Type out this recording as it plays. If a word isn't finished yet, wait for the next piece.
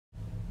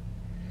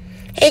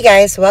Hey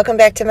guys, welcome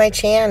back to my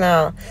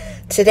channel.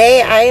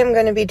 Today I am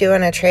going to be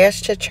doing a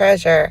trash to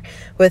treasure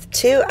with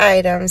two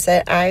items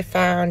that I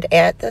found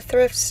at the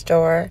thrift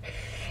store,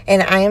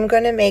 and I am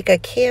going to make a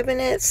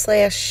cabinet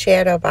slash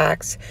shadow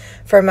box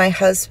for my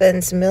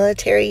husband's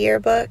military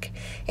yearbook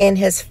and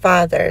his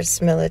father's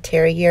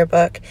military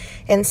yearbook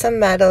and some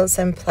medals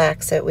and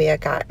plaques that we had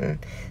gotten.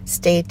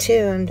 Stay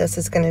tuned, this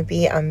is going to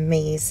be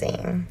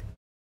amazing.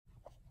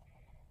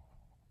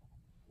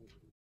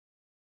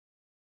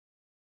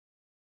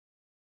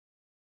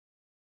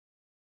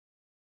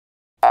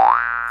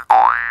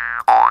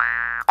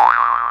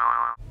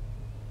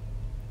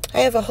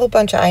 I have a whole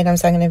bunch of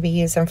items I'm going to be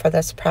using for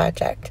this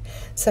project.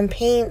 Some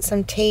paint,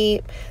 some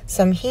tape,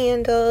 some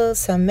handles,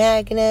 some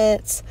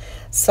magnets,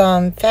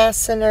 some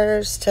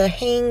fasteners to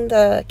hang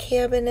the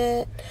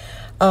cabinet.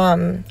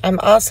 I'm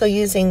also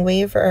using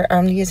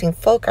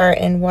folk art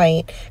in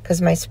white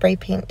because my spray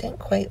paint didn't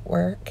quite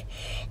work,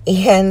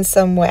 and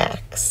some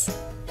wax.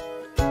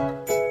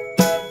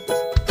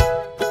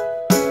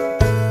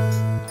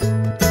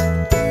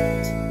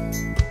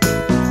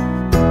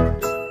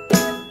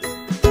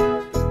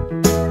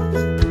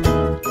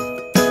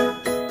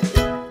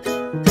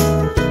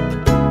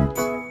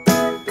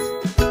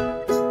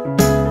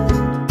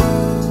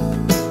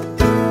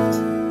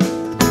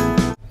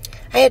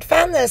 I had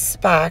found this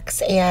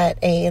box at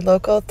a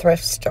local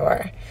thrift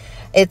store.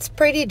 It's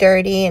pretty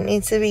dirty. It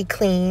needs to be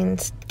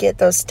cleaned, get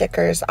those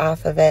stickers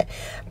off of it.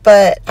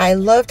 But I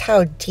loved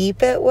how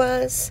deep it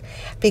was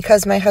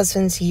because my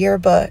husband's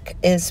yearbook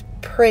is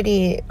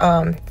pretty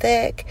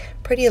thick,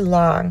 pretty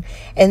long,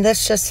 and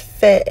this just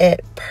fit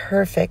it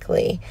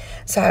perfectly.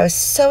 So I was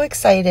so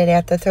excited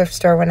at the thrift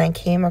store when I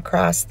came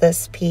across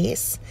this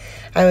piece.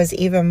 I was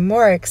even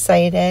more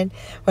excited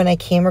when I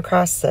came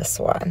across this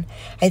one.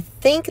 I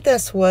think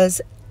this was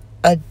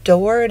a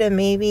door to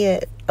maybe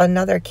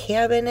another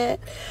cabinet.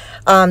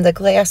 The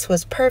glass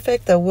was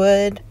perfect, the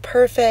wood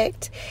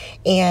perfect,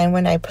 and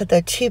when I put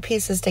the two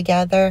pieces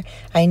together,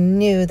 I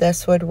knew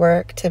this would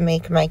work to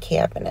make my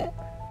cabinet.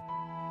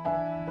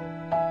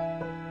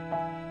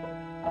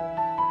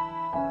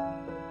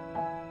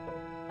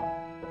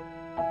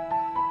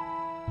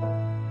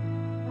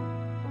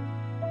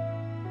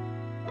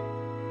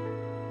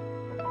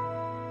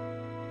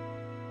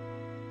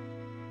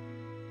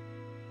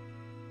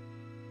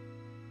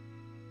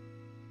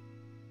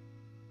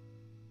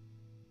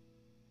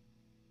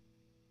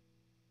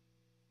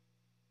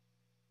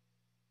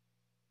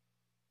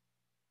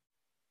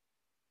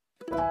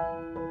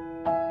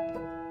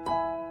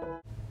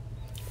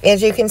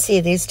 As you can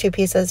see, these two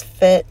pieces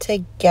fit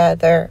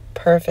together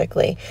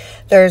perfectly.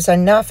 There's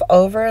enough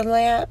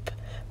overlap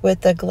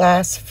with the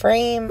glass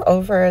frame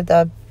over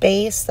the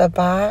base, the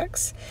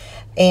box,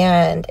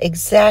 and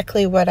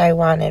exactly what I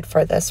wanted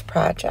for this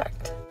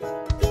project.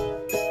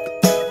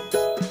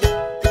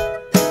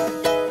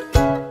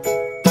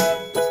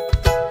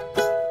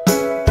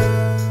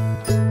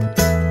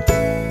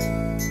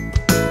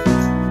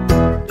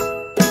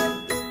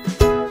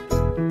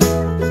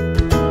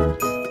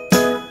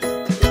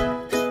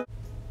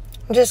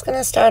 I'm just going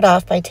to start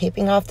off by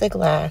taping off the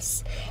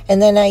glass,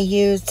 and then I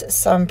used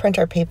some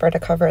printer paper to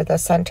cover the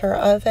center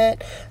of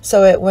it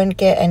so it wouldn't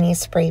get any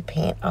spray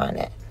paint on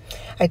it.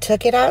 I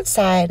took it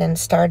outside and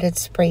started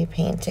spray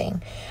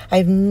painting.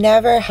 I've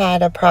never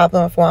had a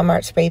problem with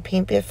Walmart spray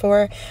paint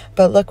before,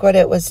 but look what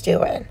it was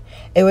doing.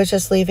 It was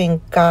just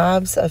leaving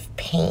gobs of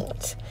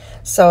paint.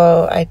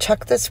 So I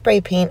chucked the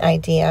spray paint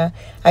idea,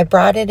 I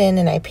brought it in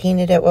and I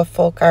painted it with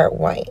folk art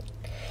white.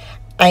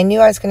 I knew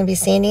I was going to be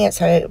sanding it,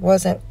 so I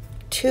wasn't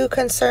too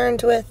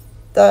concerned with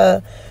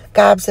the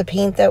gobs of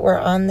paint that were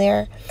on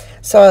there.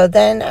 So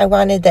then I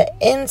wanted the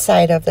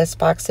inside of this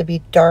box to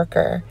be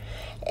darker,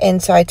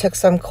 and so I took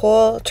some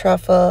coal,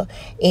 truffle,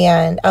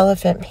 and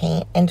elephant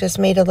paint and just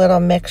made a little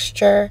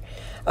mixture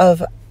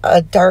of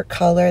a dark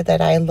color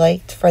that I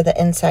liked for the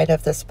inside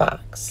of this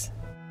box.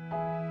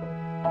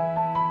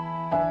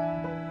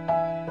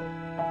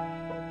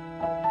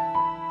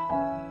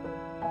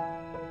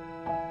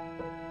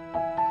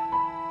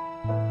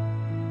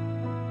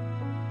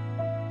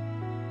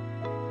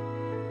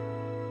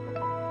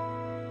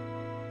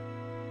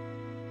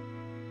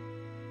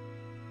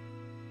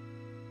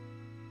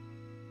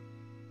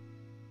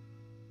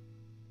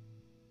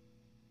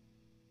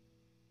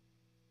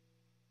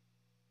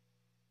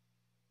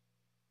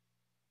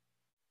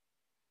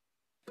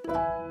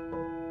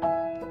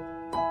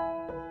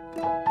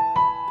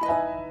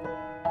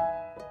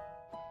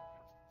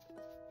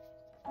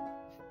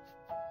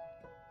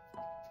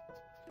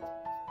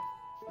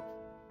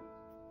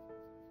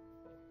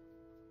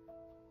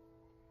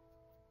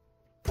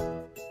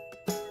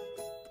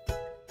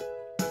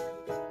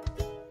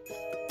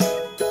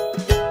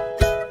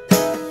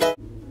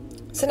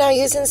 So now,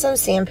 using some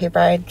sandpaper,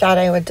 I thought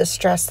I would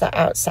distress the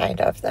outside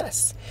of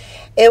this.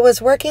 It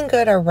was working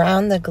good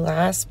around the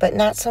glass, but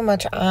not so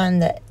much on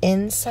the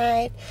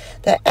inside.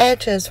 The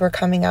edges were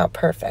coming out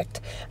perfect,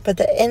 but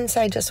the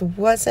inside just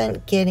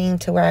wasn't getting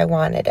to where I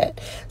wanted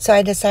it. So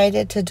I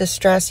decided to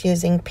distress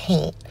using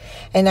paint.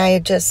 And I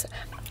just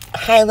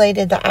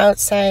highlighted the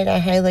outside. I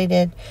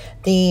highlighted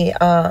the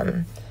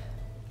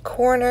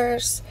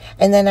corners,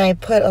 and then I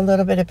put a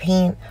little bit of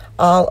paint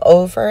all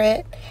over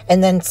it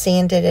and then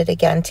sanded it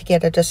again to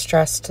get a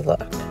distressed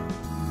look.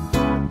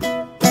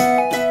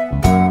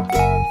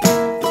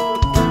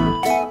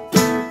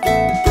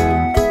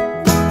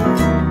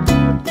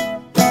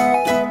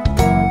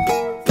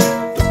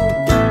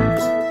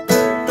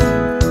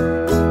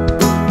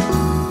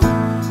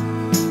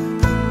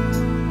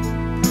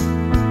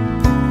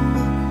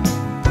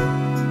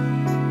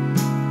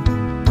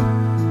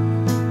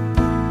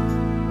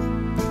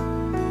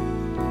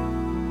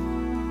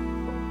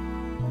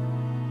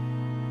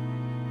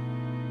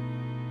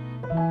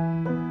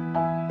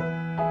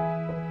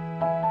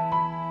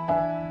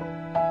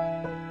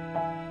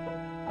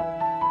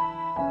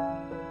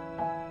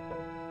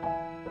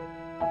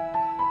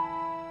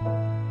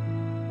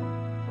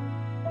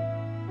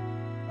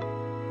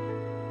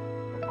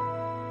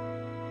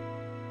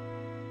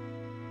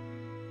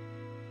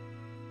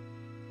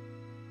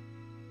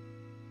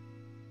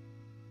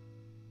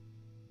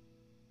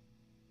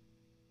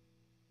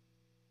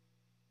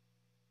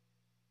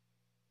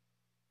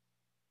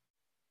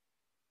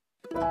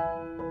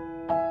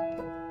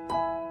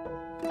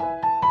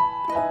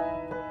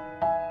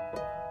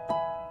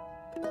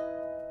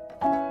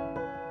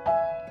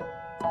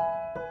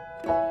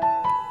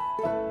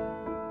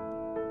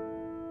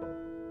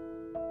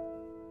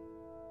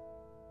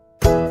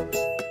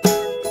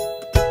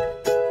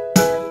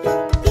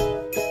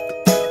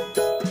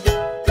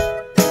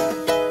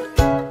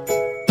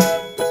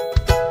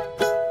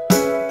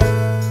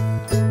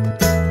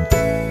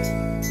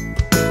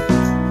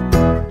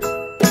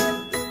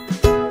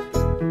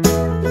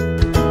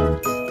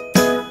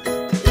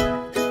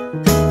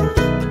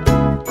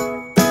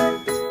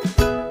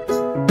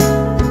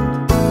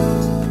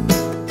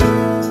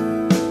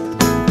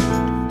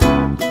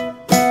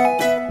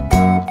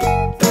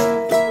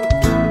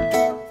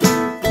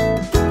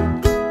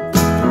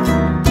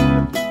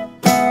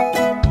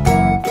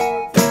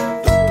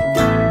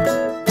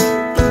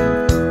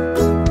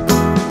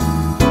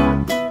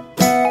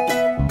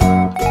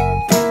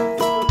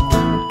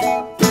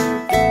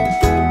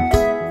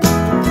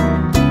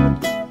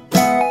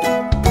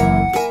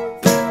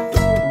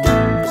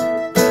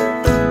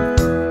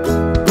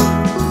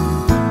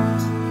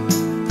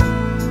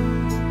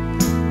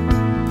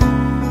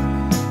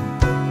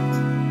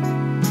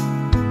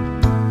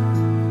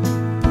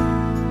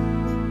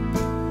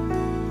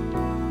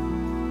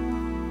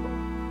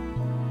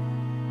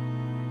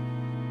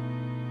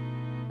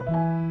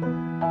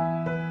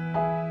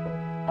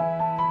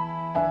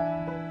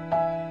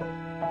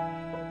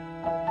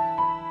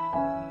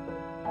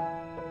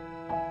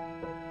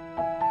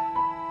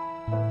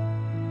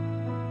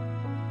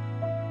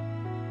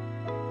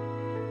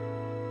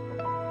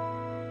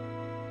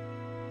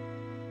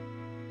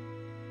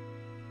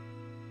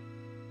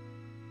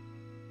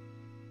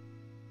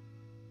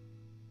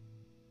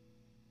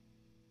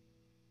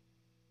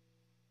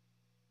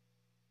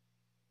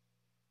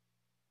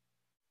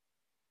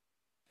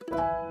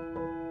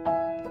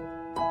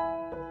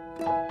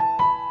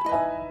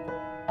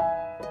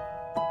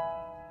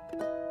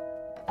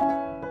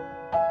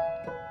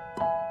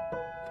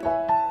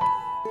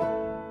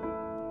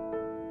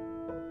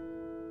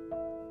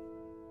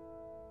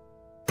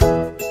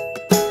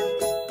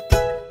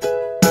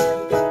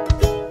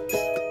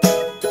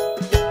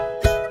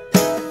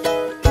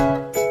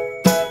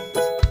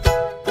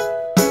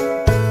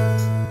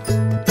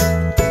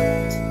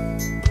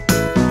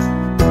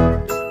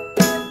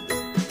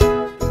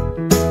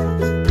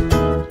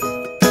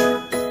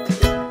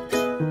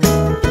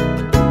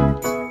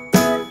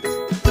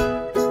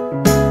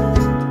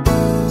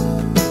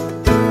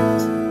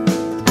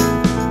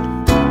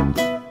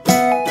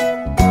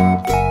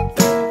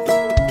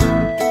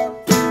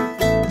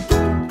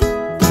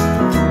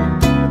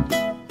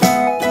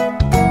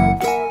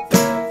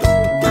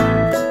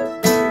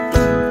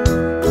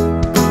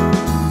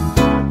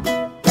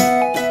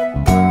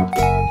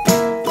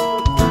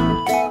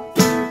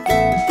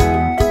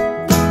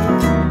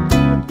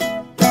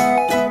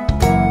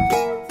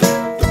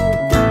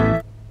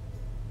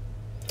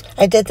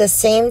 I did the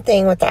same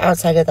thing with the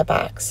outside of the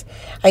box.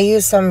 I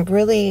used some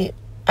really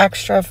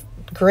extra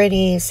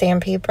gritty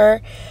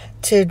sandpaper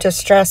to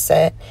distress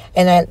it,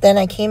 and then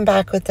I came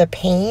back with the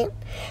paint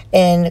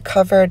and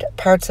covered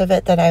parts of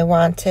it that I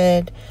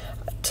wanted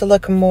to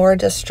look more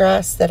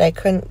distressed that I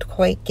couldn't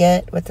quite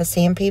get with the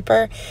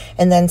sandpaper,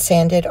 and then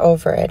sanded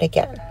over it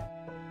again.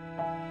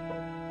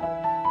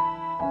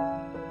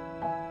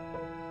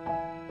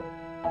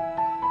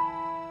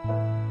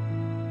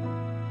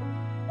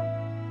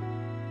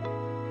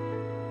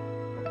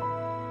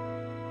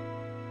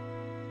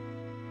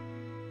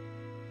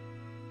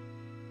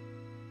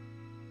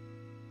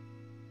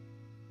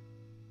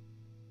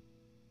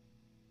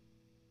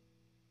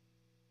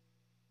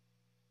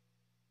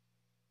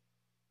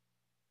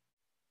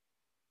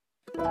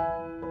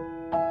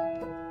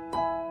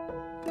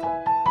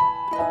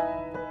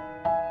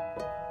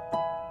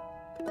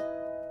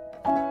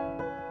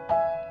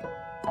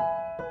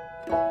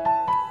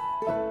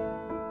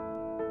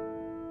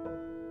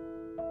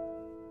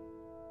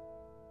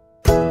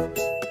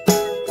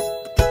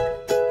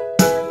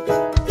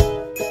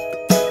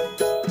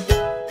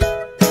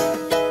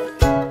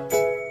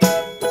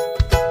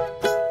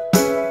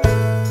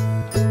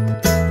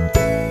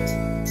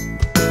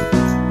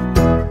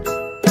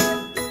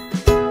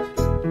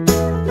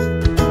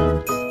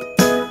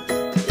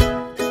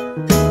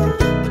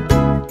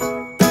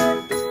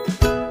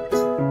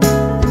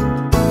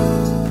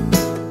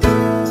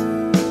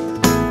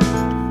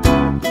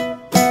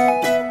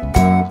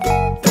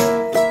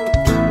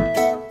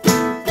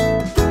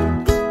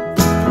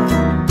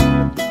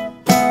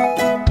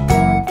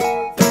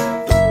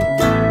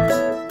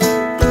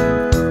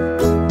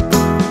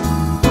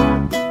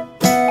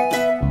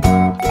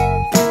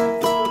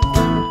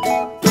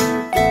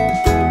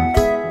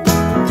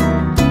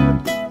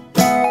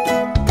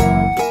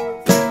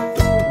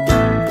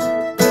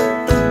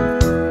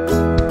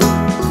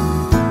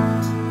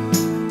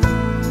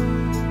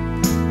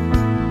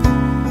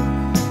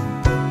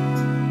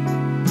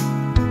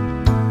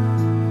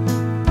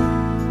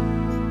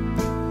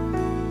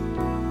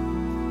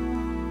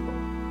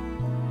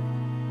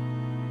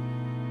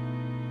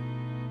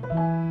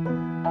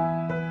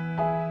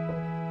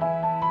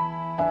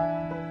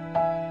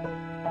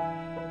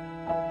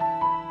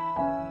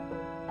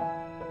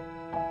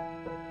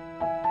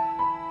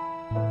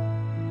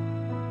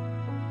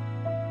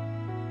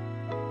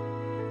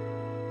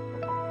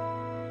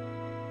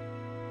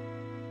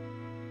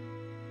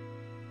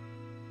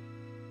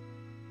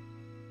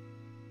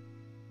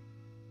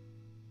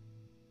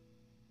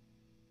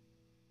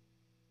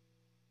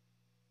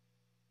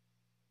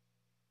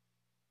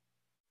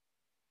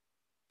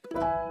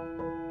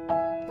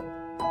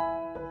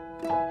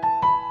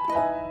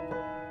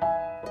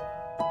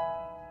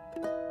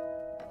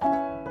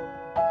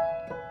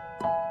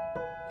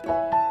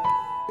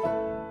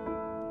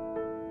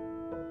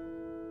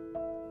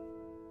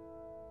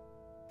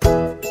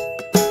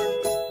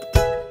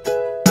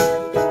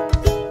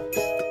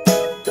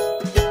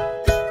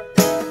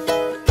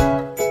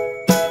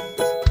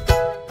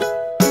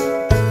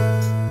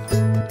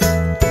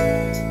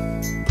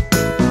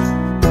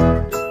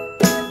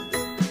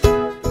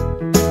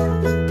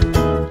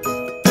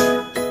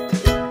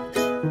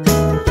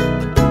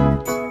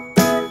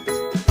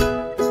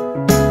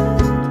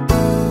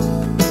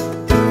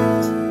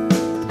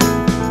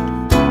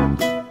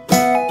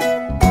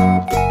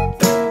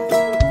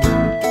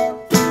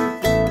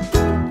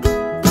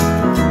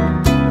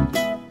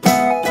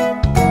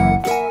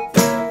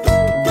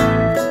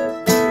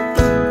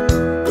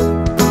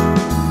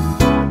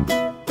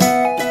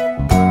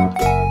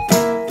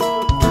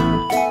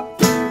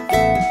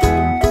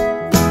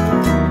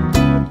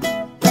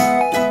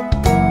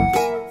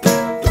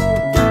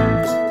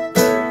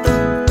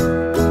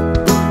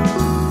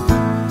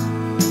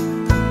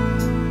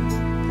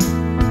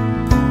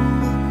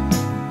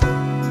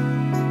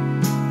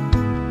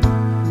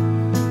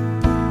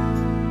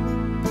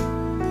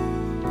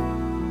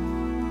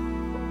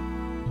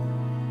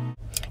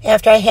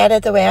 After I had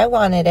it the way I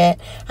wanted it,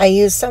 I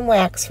used some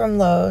wax from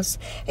Lowe's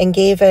and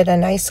gave it a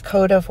nice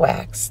coat of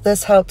wax.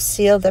 This helps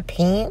seal the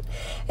paint,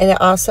 and it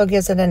also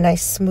gives it a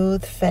nice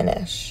smooth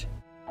finish.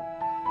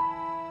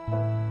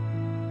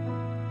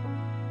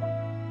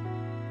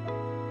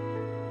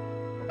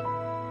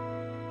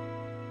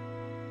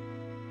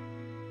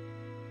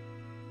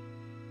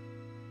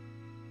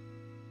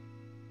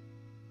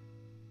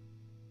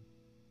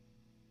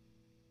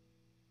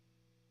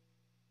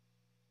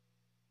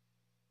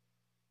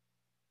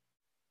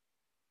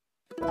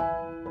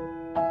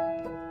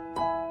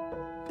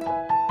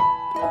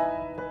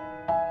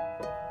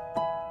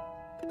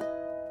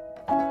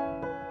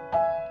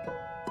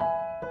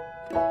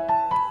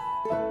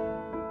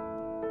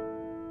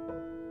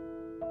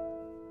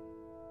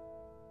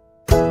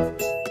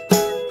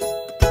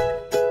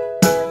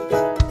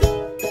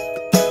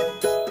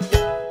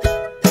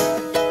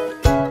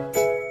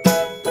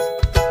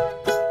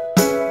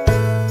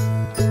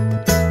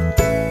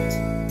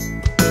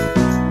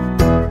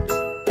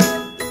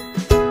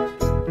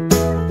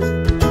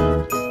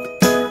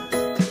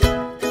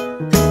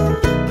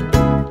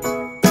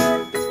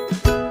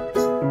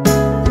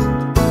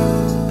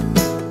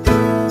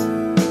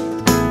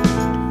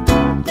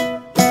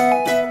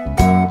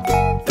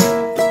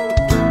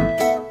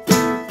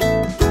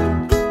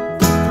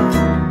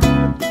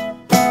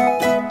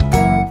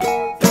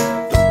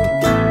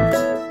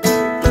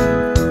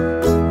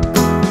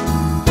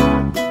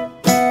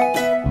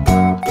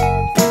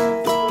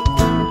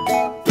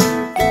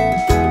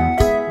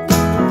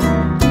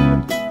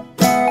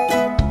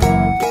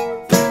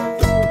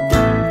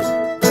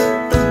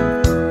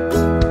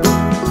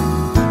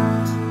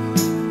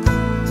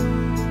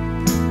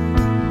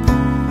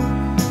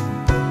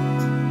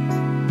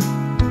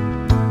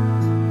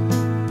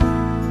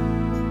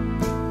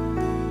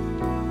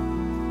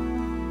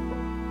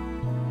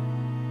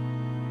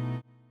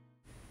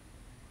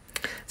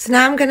 So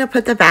now I'm going to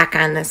put the back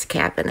on this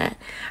cabinet.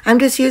 I'm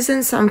just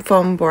using some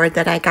foam board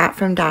that I got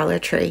from Dollar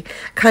Tree,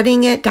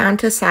 cutting it down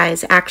to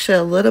size, actually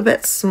a little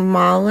bit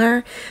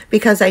smaller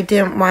because I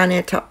didn't want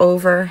it to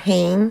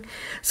overhang.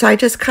 So I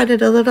just cut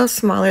it a little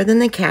smaller than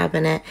the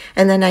cabinet,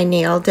 and then I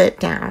nailed it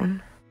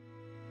down.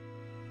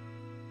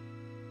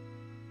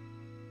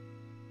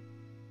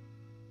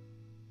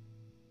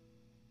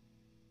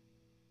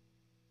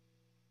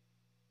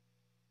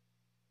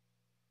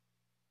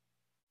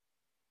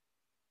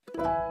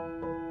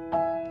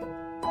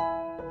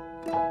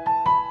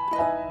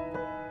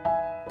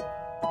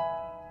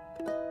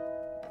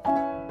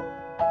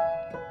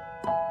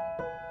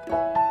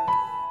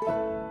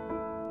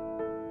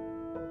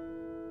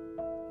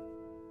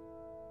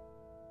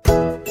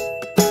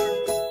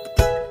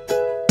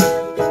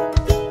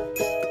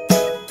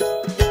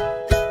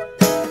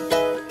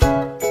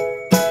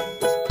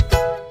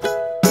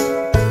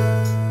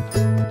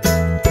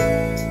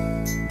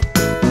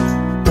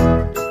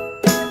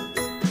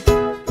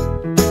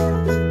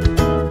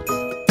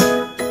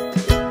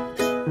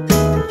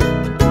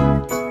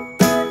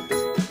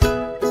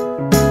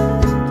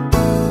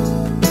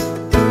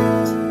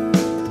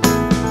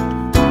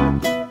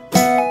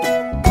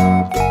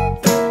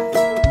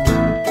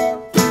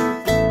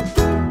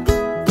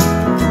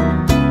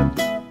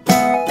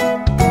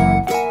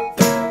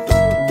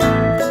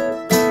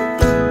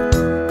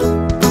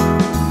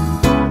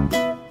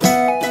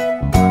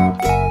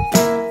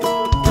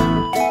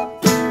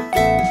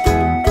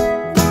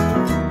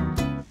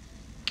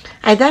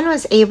 I then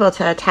was able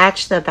to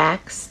attach the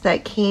backs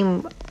that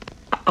came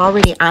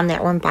already on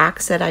that one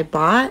box that I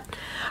bought.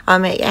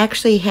 It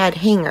actually had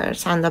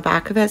hangers on the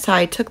back of it, so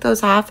I took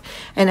those off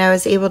and I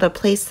was able to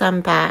place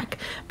them back.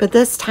 But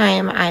this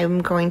time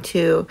I'm going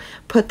to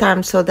put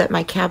them so that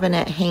my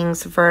cabinet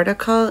hangs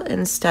vertical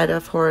instead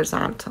of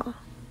horizontal.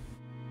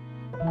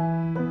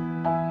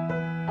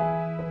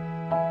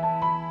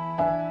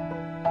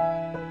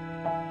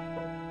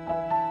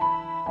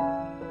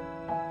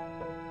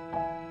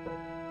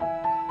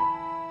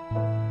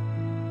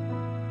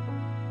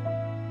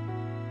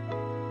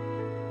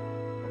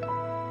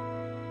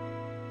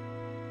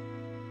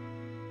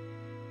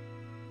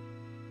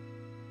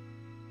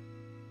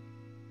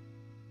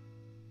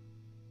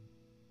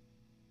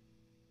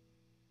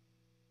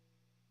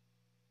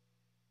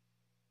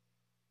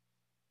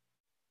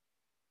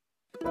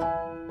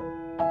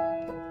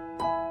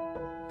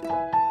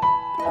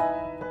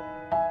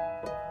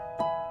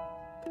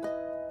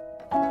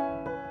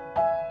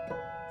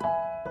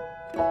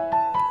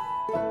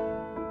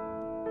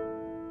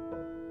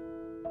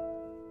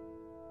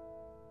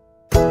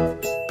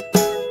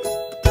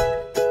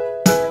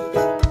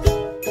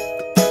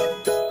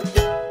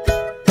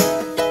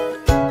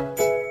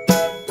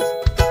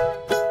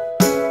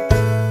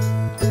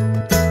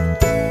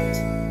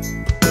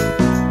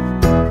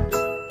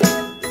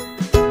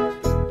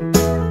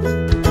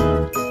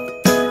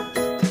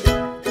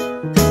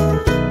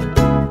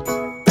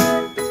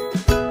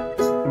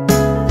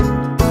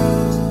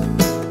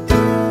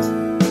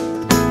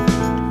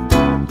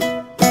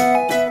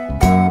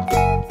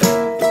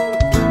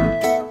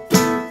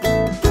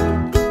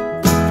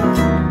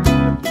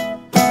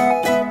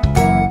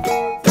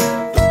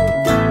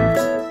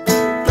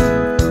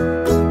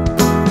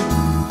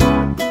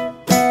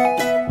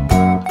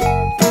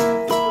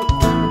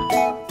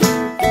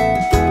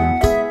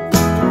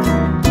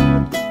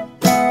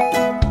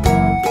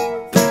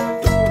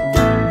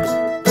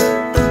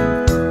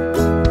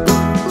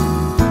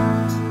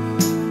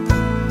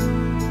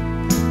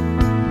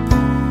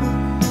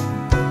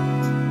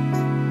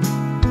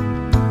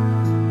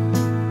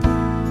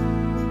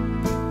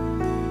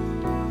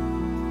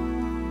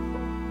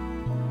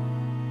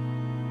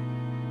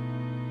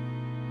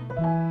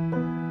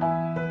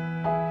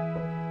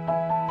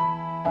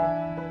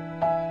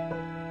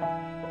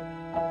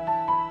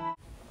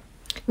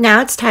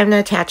 Now it's time to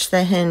attach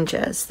the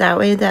hinges. That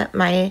way that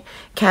my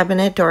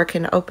cabinet door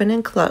can open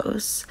and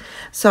close.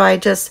 So I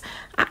just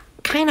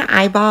kind of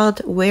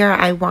eyeballed where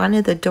I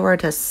wanted the door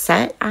to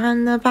set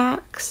on the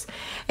box.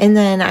 And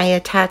then I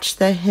attached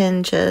the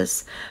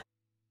hinges.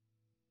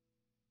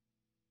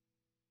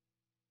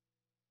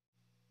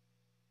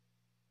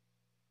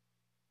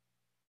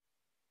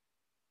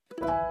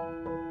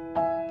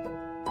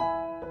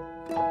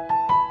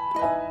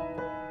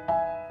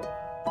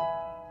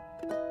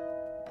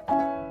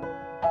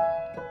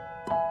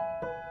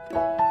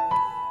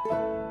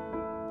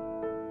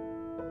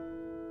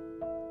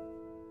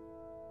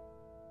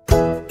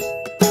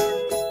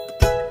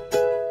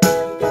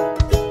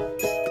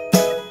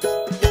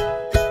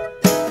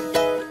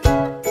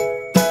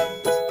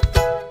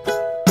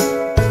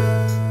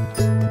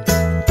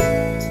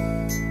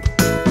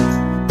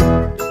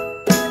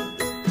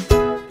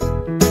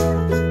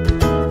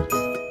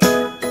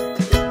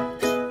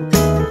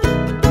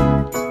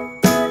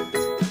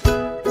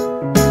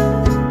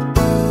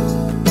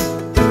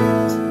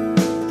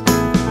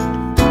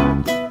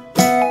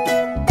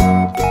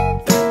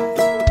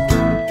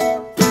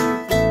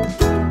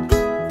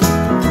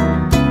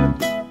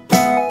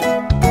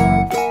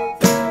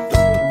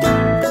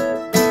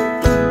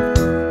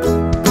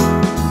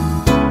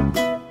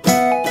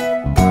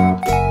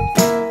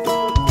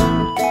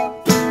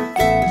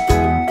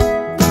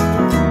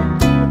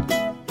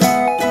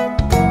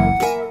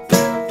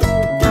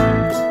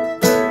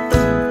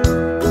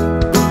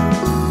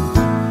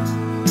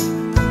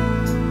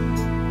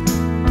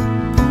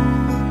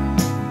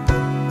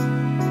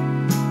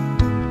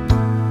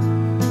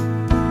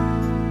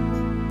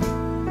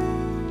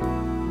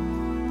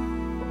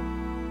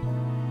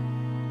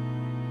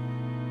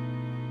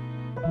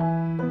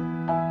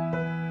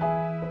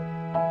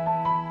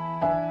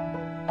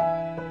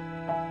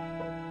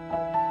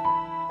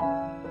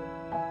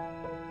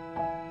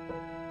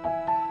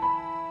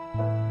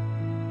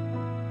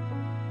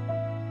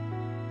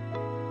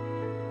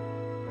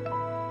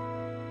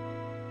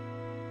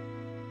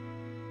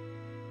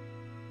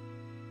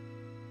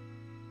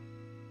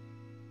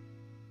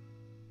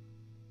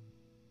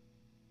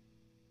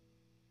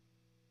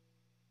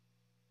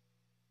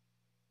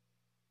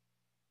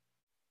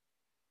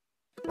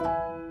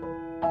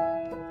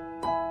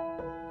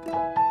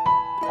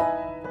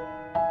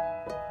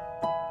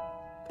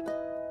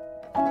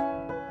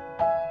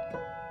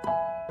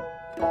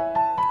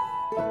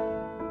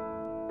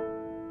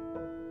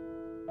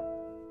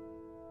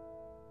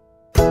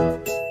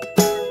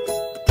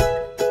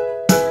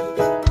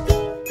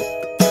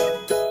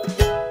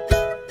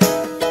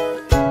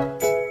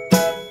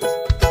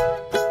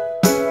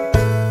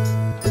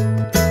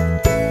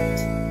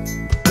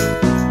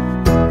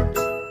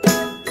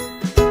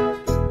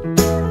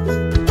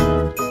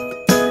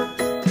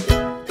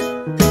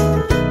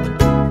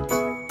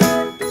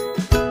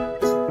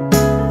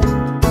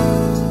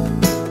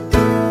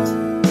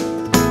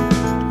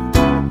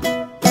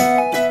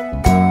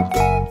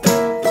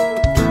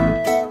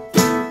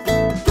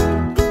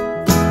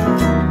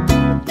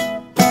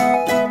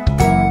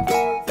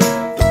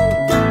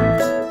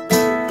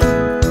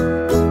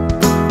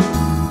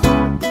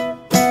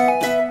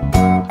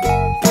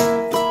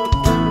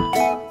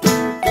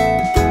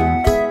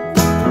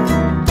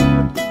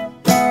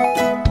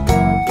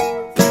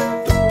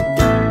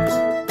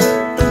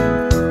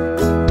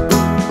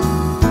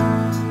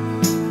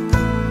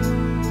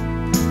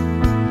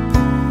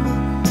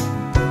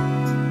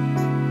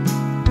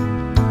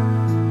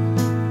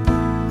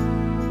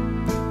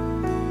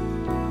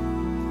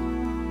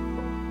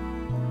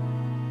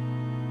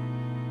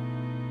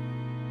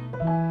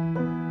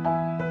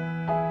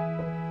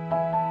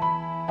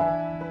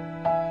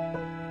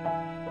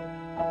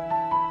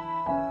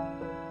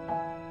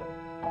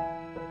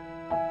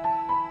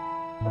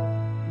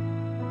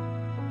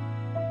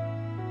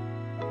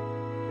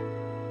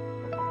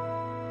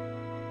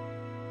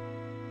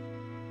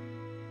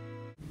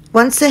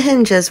 Once the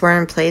hinges were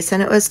in place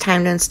and it was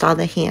time to install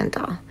the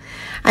handle,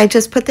 I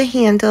just put the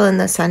handle in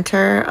the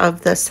center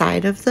of the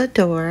side of the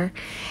door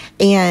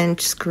and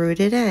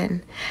screwed it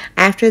in.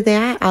 After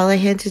that, all I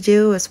had to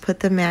do was put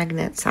the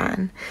magnets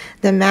on.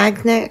 The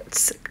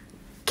magnets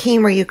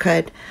came where you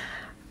could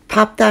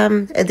pop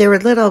them. They were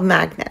little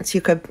magnets.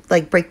 You could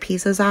like break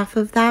pieces off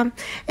of them,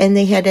 and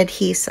they had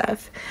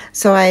adhesive.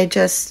 So I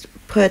just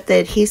put the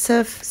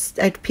adhesive,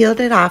 I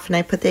peeled it off and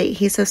I put the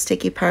adhesive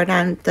sticky part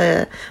on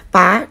the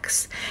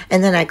box,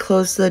 and then I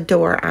closed the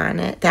door on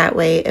it. That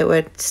way it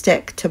would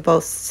stick to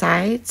both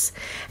sides,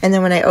 and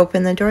then when I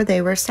opened the door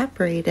they were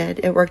separated.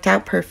 It worked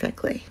out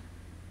perfectly.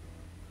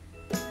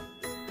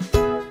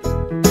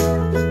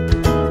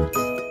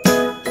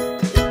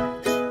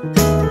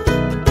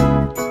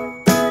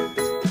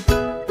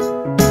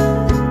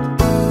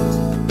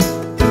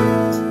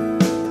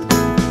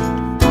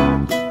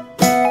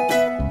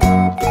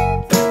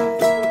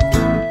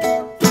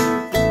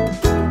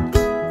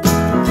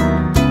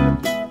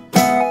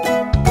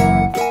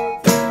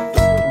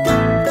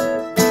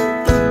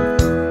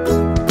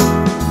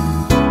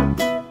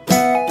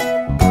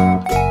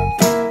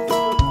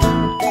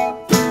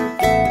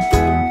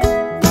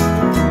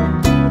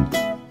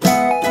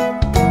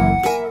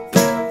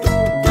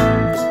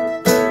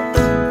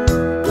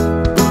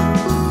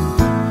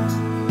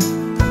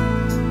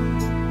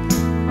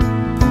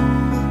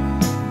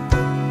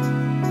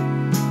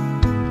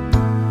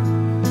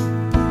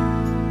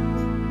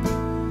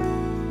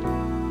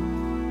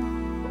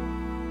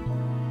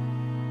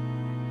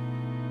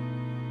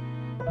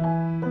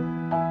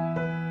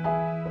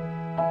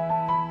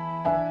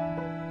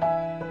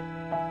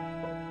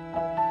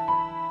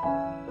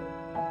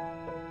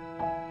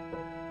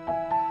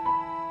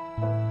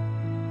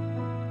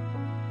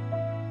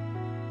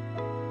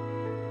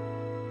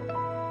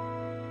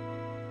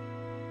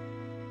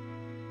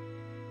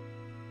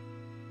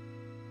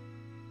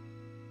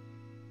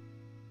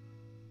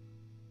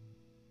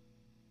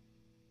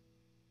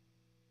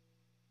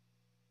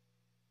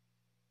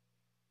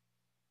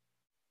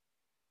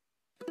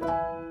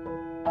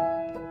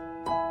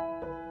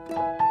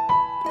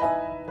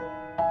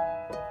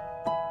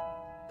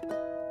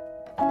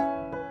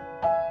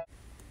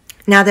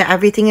 Now that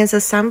everything is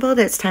assembled,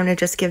 it's time to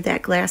just give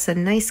that glass a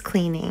nice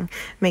cleaning.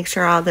 Make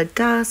sure all the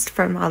dust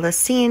from all the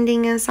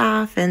sanding is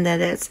off and that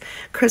it's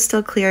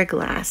crystal clear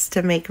glass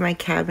to make my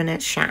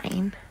cabinet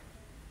shine.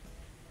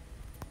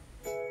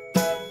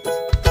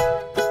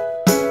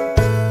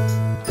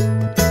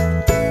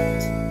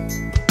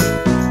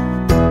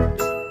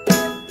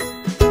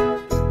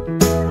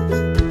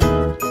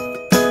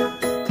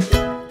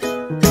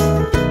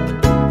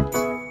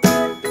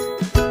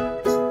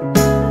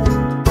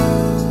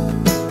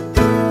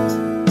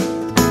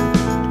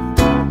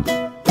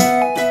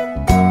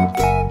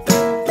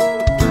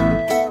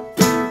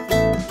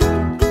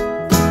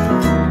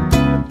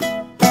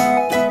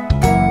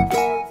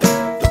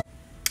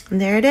 And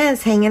there it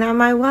is, hanging on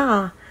my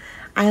wall.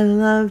 I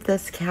love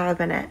this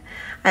cabinet.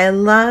 I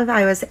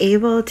was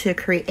able to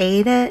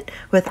create it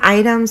with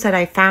items that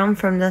I found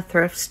from the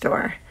thrift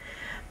store.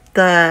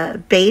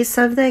 The base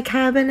of the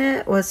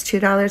cabinet was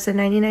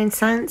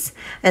 $2.99,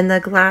 and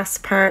the glass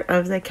part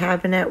of the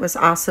cabinet was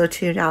also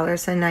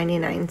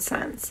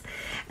 $2.99.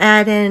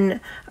 Add in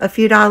a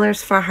few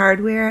dollars for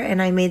hardware, and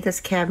I made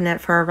this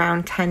cabinet for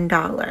around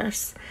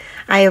 $10.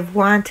 I have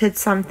wanted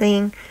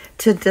something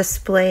to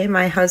display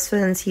my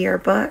husband's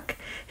yearbook,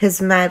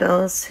 his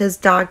medals, his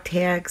dog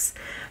tags,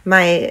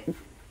 my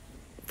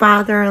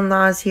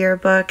father-in-law's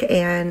yearbook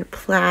and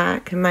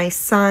plaque. My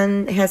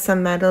son has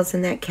some medals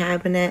in that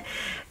cabinet.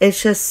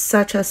 It's just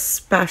such a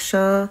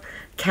special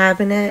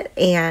cabinet,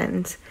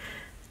 and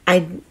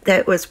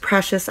that was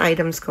precious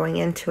items going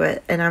into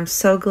it, and I'm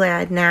so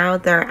glad now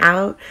they're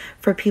out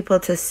for people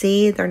to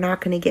see. They're not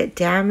going to get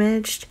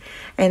damaged,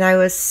 and I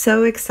was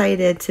so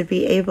excited to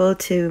be able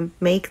to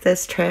make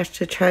this Trash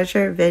to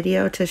Treasure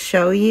video to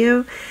show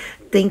you.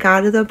 Think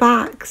out of the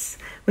box.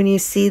 When you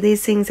see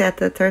these things at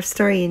the thrift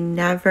store, you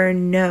never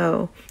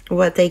know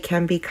what they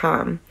can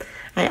become.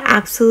 I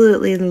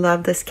absolutely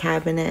love this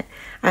cabinet.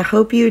 I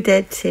hope you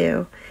did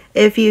too.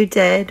 If you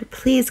did,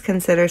 please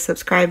consider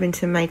subscribing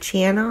to my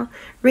channel,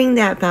 ring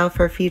that bell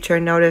for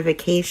future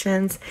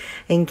notifications,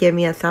 and give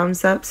me a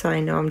thumbs up so I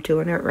know I'm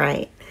doing it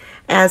right.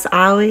 As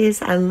always,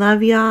 I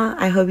love y'all.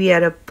 I hope you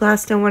had a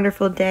blessed and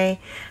wonderful day,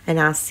 and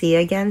I'll see you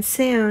again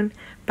soon.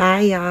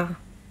 Bye, y'all.